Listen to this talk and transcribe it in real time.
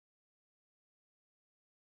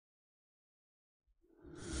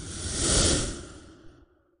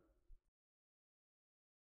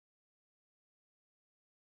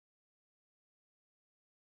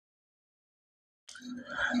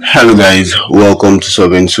Hello guys, welcome to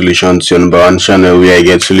Solving Solutions, your number one channel where I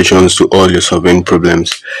get solutions to all your solving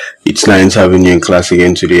problems. It's nice having you in class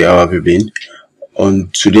again today. How have you been? On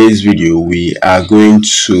today's video, we are going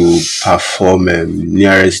to perform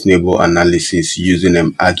nearest neighbor analysis using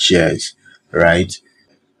ArcGIS, right?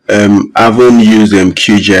 I haven't used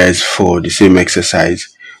QGIS for the same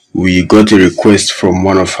exercise. We got a request from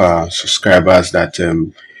one of our subscribers that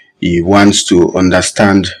he wants to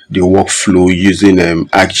understand the workflow using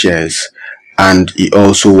ArcGIS, and he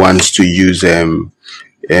also wants to use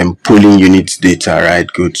polling units data, right?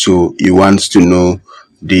 Good. So he wants to know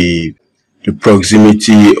the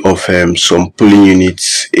proximity of some polling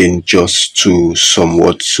units in just to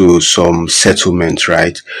some settlement,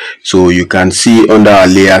 right? So you can see under our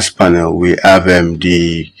layers panel we have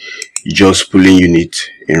the just polling unit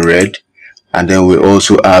in red, and then we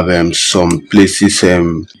also have some places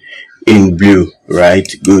in blue,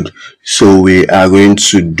 right? Good. So we are going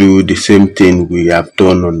to do the same thing we have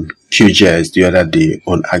done on QGIS the other day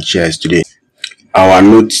on ArcGIS today. Our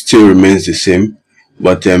note still remains the same,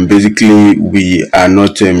 but basically we are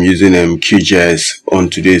not using QGIS on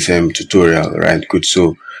today's tutorial, right? Good.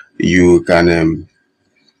 So you can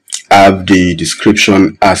have the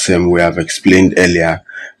description as we have explained earlier,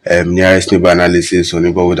 nearest neighbor analysis or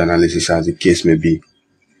neighborhood analysis, as the case may be.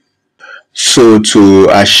 So to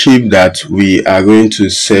achieve that, we are going to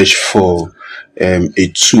search for a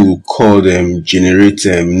tool called generate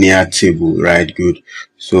near table, right? Good.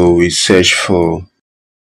 So we search for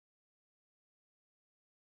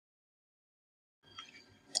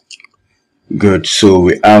good. So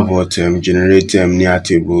we have what generate near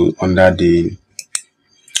table under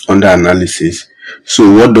analysis.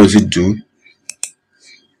 So what does it do?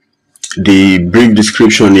 The brief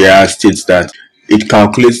description here states that it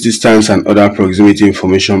calculates distance and other proximity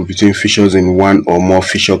information between features in one or more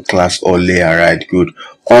feature class or layer, right? Good.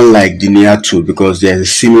 Unlike the near tool, because there's a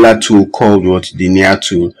similar tool called the near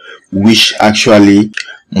tool, which actually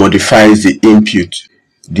modifies the input.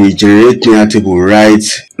 The generate near table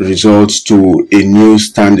writes results to a new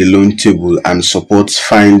standalone table and supports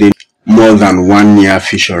finding more than one near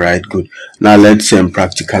feature, right? Good. Now let's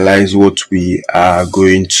practicalize what we are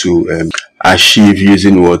going to achieve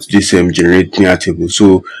using this generate near table.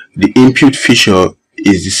 So the input feature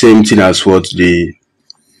is the same thing as the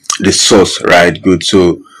source, right? Good.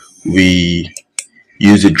 So we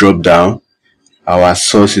use the drop down. Our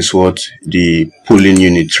source is the polling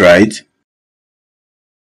unit, right?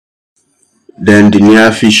 Then the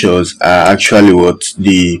near features are actually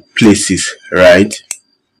the places, right?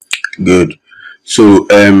 Good. So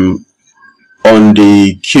on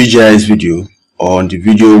the QGIS video, or on the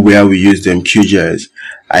video where we use QGIS,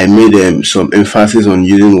 I made some emphasis on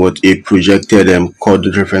using a projected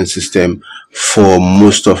coordinate reference system for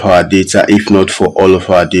most of our data, if not for all of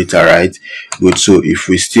our data, right? Good. So if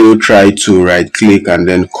we still try to right click and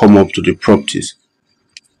then come up to the properties,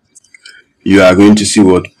 you are going to see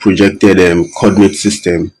projected coordinate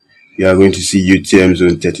system. You are going to see UTM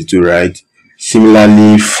zone 32, right?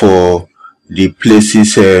 Similarly, for the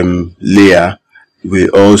places layer, we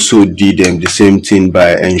also did the same thing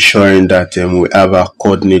by ensuring that we have our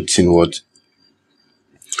coordinates in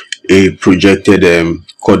a projected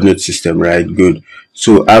coordinate system, right? Good.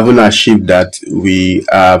 So having achieved that, we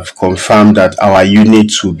have confirmed that our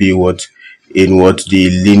units will be in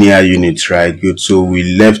the linear units, right? Good. So we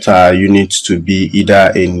left our units to be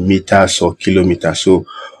either in meters or kilometers. So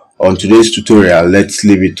on today's tutorial, let's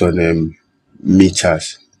leave it on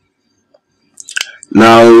meters.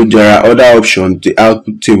 Now there are other options. The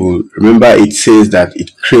output table, remember it says that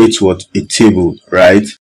it creates a table, right?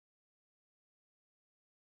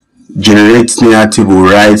 Generates near table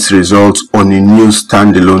writes results on a new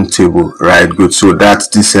standalone table, right? Good. So that's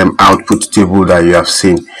the same output table that you have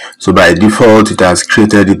seen. So by default, it has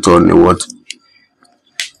created it on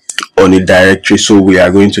on a directory. So we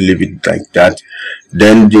are going to leave it like that.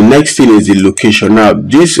 Then the next thing is the location. Now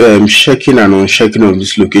this checking and unchecking of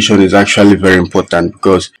this location is actually very important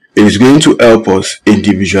because it is going to help us in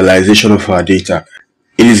the visualization of our data.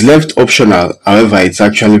 It is left optional, however, it's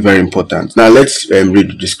actually very important. Now let's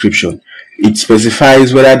read the description. It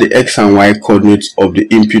specifies whether the x and y coordinates of the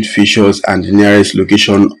input features and the nearest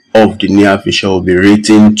location of the near feature will be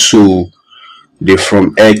written to the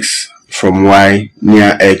from x, from y,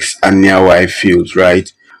 near x, and near y fields, right?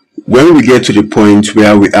 When we get to the point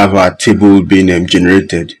where we have our table being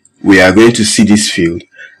generated, we are going to see this field,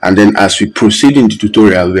 and then as we proceed in the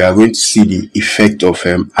tutorial, we are going to see the effect of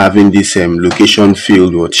having this location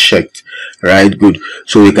field checked, right? Good.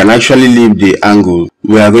 So we can actually leave the angle.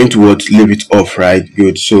 We are going to leave it off, right?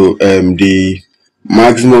 Good. So the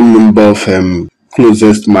maximum number of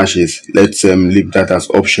closest matches. Let's leave that as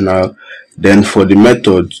optional. Then for the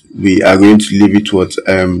method, we are going to leave it what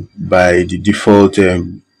by the default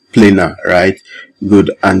planar, right?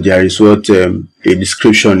 Good. And there is what a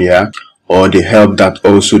description here, or the help that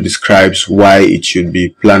also describes why it should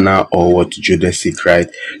be planar or what geodesic, right?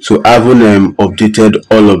 So having updated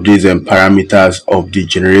all of these parameters of the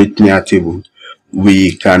generate near table,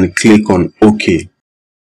 we can click on OK.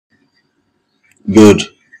 Good.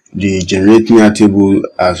 The generate near table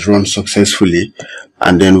has run successfully,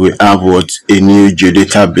 and then we have what a new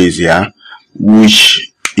geodatabase here,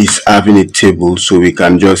 which is having a table, so we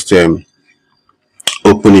can just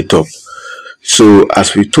open it up. So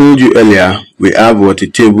as we told you earlier, we have what a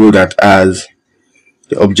table that has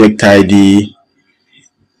the object ID,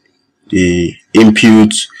 the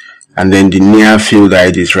input, and then the near field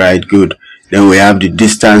IDs, right? Good. Then we have the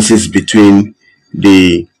distances between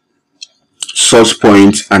the source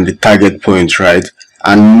point and the target point, right?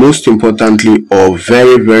 And most importantly, or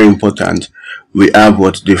very important, we have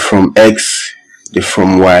what the from X, the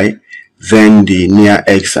from Y, then the near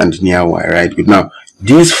X and near Y, right? Good. Now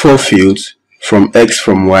these four fields, from X,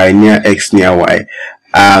 from Y, near X, near Y,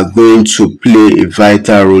 are going to play a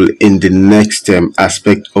vital role in the next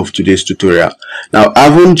aspect of today's tutorial. Now,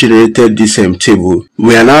 having generated this table,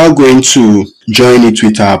 we are now going to join it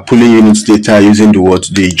with our pooling units data using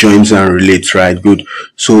the joins and relates, right? Good.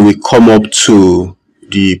 So we come up to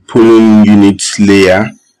the pooling units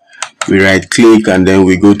layer, we right click, and then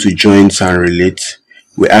we go to joins and relates.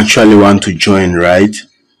 We actually want to join, right?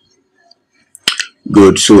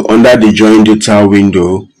 Good. So under the join data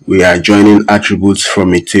window, we are joining attributes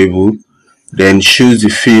from a table. Then choose the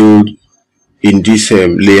field in this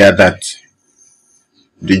layer that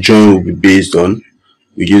the join will be based on.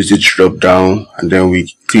 We use this drop down, and then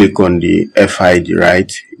we click on the FID,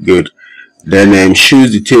 right? Good. Then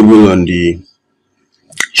choose the table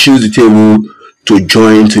to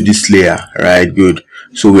join to this layer, right? Good.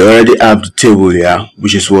 So we already have the table here,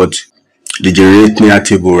 which is what the generate near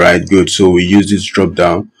table, right? Good. So we use this drop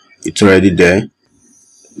down, it's already there.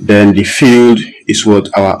 Then the field is what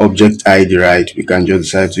our object ID, right? We can just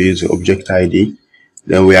decide to use the object ID.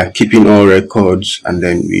 Then we are keeping all records, and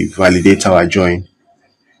then we validate our join.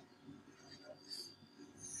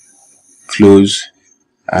 Close,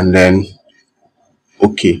 and then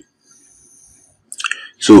OK.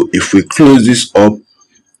 So if we close this up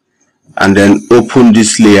and then open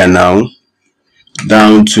this layer now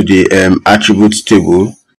down to the attributes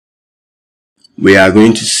table, we are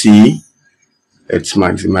going to see, let's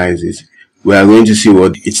maximize it, we are going to see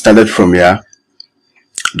what it started from here,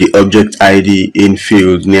 the object ID in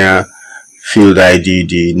field, near field ID,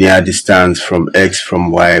 the near distance from X,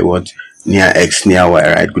 from Y, what near X, near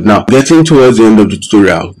Y, right? Good. Now getting towards the end of the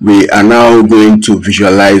tutorial, we are now going to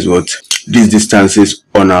visualize what these distances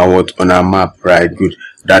on our map, right? Good.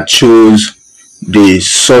 That shows the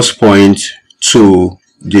source point to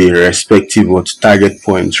the respective target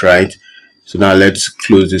points, right? So now let's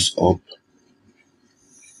close this up.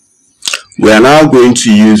 We are now going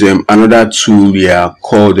to use another tool here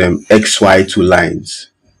called XY2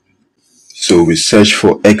 lines. So we search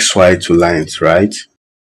for XY2 lines, right?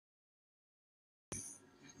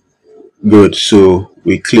 Good. So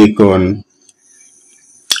we click on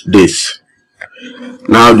this.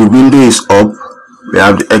 Now the window is up. We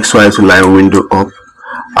have the XY2 line window up.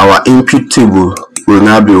 Our input table will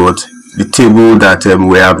now be what? The table that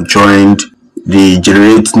we have joined the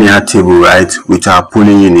generate near table, right, with our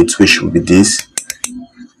pooling unit, which will be this.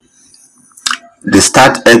 The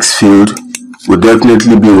start X field will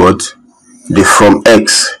definitely be what? The from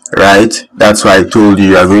X, right? That's why I told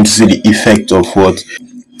you are going to see the effect of what?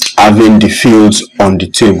 Having the fields on the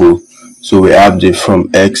table. So we have the from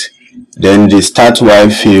X. Then the start Y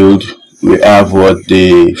field, we have what?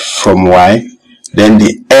 The from Y. Then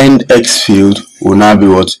the end X field will now be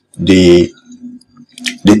what? The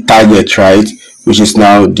target, right, which is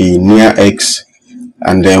now the near X,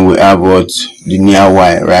 and then we have what? The near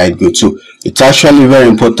Y, right? Good. So it's actually very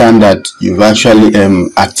important that you've actually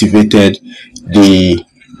activated the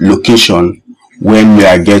location when we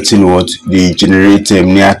are getting what? The generate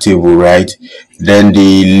near table, right? Then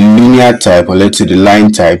the linear type, or let's say the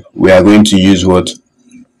line type, we are going to use what?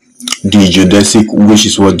 The geodesic, which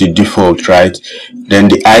is what? The default, right? Then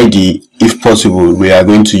the ID, if possible, we are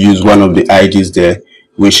going to use one of the IDs there,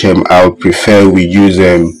 which I would prefer we use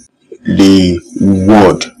the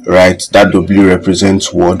word, right? That W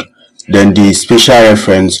represents word. Then the spatial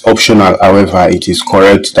reference, optional, however, it is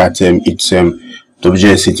correct that it's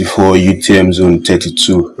WGS84 UTM zone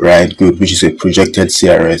 32, right? Good, which is a projected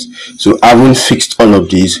CRS. So having fixed all of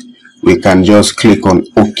these, we can just click on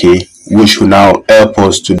OK which will now help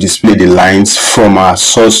us to display the lines from our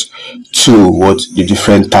source to what the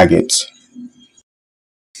different targets.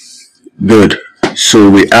 Good. So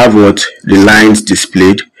we have what the lines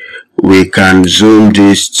displayed. We can zoom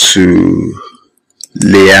this to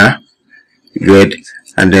layer. Good.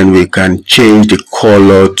 And then we can change the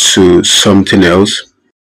color to something else.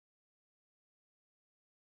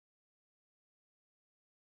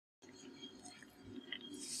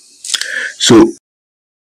 So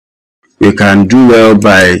we can do well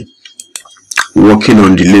by working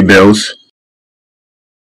on the labels.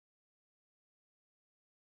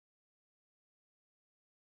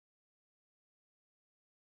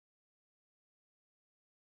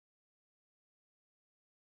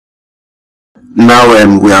 Now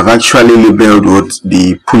we have actually labeled what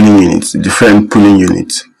the pooling units, the different pooling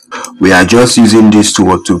units. We are just using this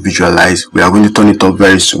to visualize. We are going to turn it up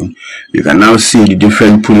very soon. You can now see the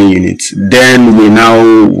different pooling units. Then we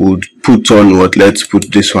now would put on what, let's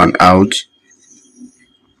put this one out.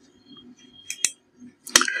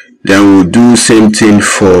 Then we'll do same thing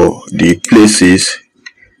for the places.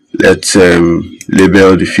 Let's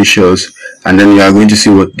label the features, and then we are going to see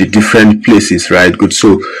what the different places, right? Good.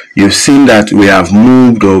 So you've seen that we have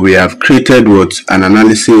moved, or we have created what an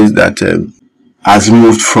analysis that has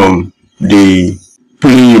moved from the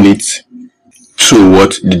pooling units to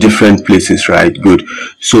what the different places, right? Good.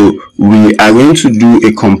 So we are going to do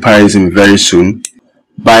a comparison very soon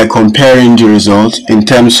by comparing the results in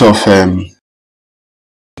terms of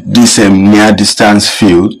this near distance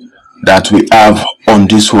field that we have on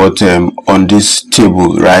this on this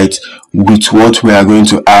table, right, with what we are going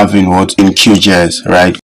to have in QGIS,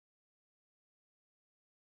 right?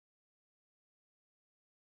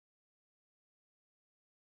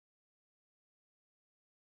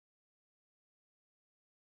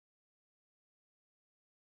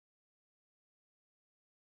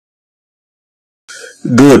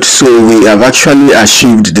 Good. So we have actually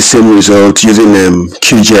achieved the same result using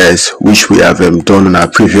QGIS, which we have done in our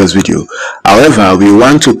previous video. However, we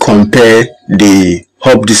want to compare the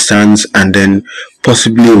hub distance and then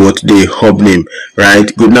possibly what the hub name,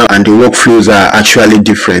 right? Good. Now, and the workflows are actually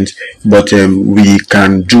different, but we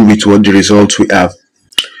can do with what the results we have.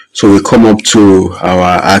 So we come up to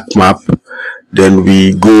our ArcMap, then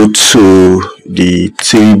we go to the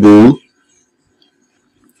table.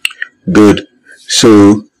 Good.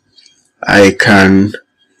 So I can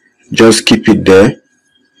just keep it there,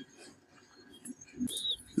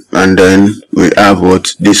 and then we have what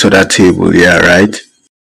this other table here, right?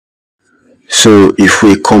 So if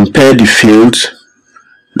we compare the fields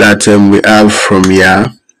that we have from here,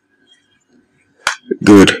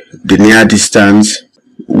 good, the near distance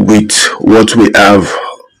with what we have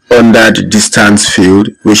under the distance field,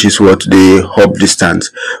 which is what the hub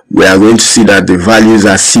distance, we are going to see that the values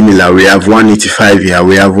are similar. We have 185 here,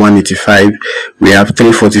 we have 185, we have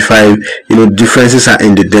 345. Differences are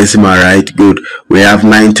in the decimal, right? Good. We have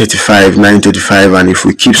 935, 935, and if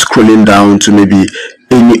we keep scrolling down to maybe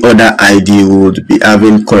any other ID, would be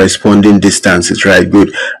having corresponding distances, right?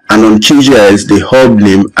 Good. And on QGIS, the hub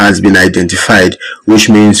name has been identified, which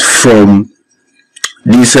means from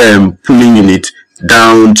this pooling unit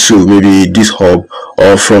down to maybe this hub,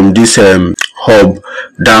 or from this hub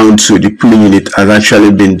down to the pooling unit has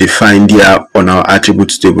actually been defined here on our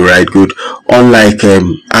attributes table, right? Good. Unlike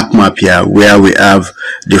ArcMap here, where we have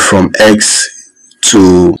the from X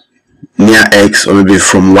to near X, or maybe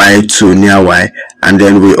from Y to near Y, and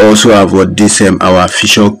then we also have what this our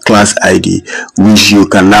feature class ID, which you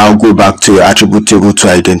can now go back to your attribute table to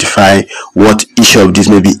identify what each of these,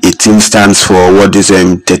 maybe 18 stands for, what this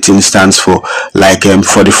 13 stands for. Like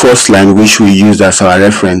for the first line, which we used as our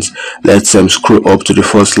reference, let's scroll up to the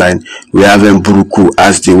first line. We have Buruku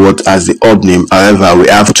as the hub name. However, we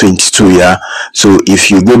have 22 here. So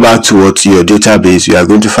if you go back to your database, you are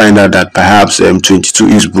going to find out that perhaps 22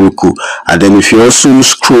 is Buruku. And then if you also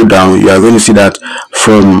scroll down, you are going to see that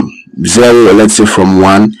from 0, let's say from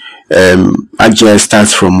 1, ArcGIS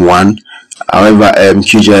starts from 1. However,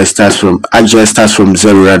 QGIS starts from ArcGIS starts from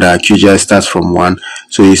 0, rather QGIS starts from 1.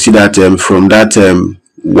 So you see that from that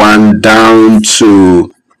 1 down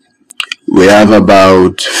to, we have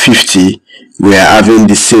about 50, we are having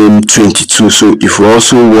the same 22. So if we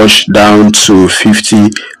also wash down to 50,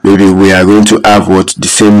 maybe we are going to have the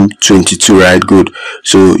same 22, right? Good.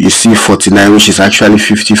 So you see 49, which is actually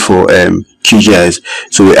 50 for QGIS.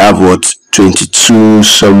 So we have 22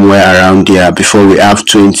 somewhere around there before we have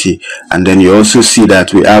 20. And then you also see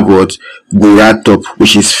that we have what top,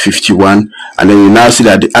 which is 51. And then you now see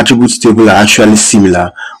that the attributes table are actually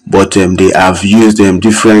similar, but they have used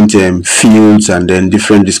different fields and then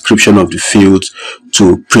different description of the fields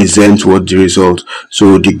to present what the result.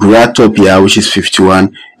 So the top here, which is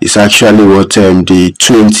 51, is actually what the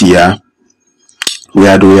 20 here.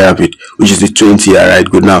 Where do we have it, which is the 20 here, right?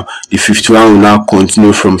 Good. Now the 51 will now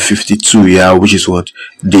continue from 52 here, which is what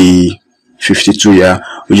the 52 here,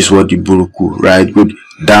 which is what the buruku, right? Good,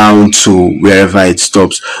 down to wherever it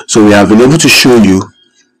stops. So we have been able to show you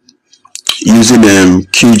using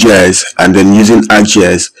QGIS and then using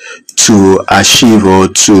ArcGIS to achieve or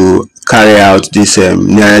to carry out this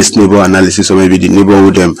nearest neighbor analysis, or maybe the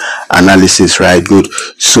neighborhood analysis, right? Good.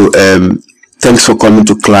 So thanks for coming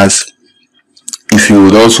to class. If you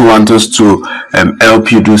would also want us to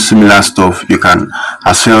help you do similar stuff, you can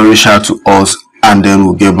as well reach out to us, and then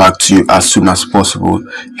we'll get back to you as soon as possible.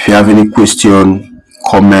 If you have any question,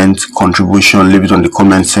 comment, contribution, leave it on the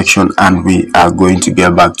comment section, and we are going to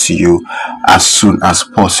get back to you as soon as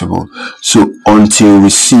possible. So until we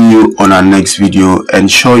see you on our next video,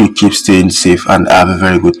 ensure you keep staying safe and have a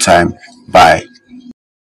very good time. Bye.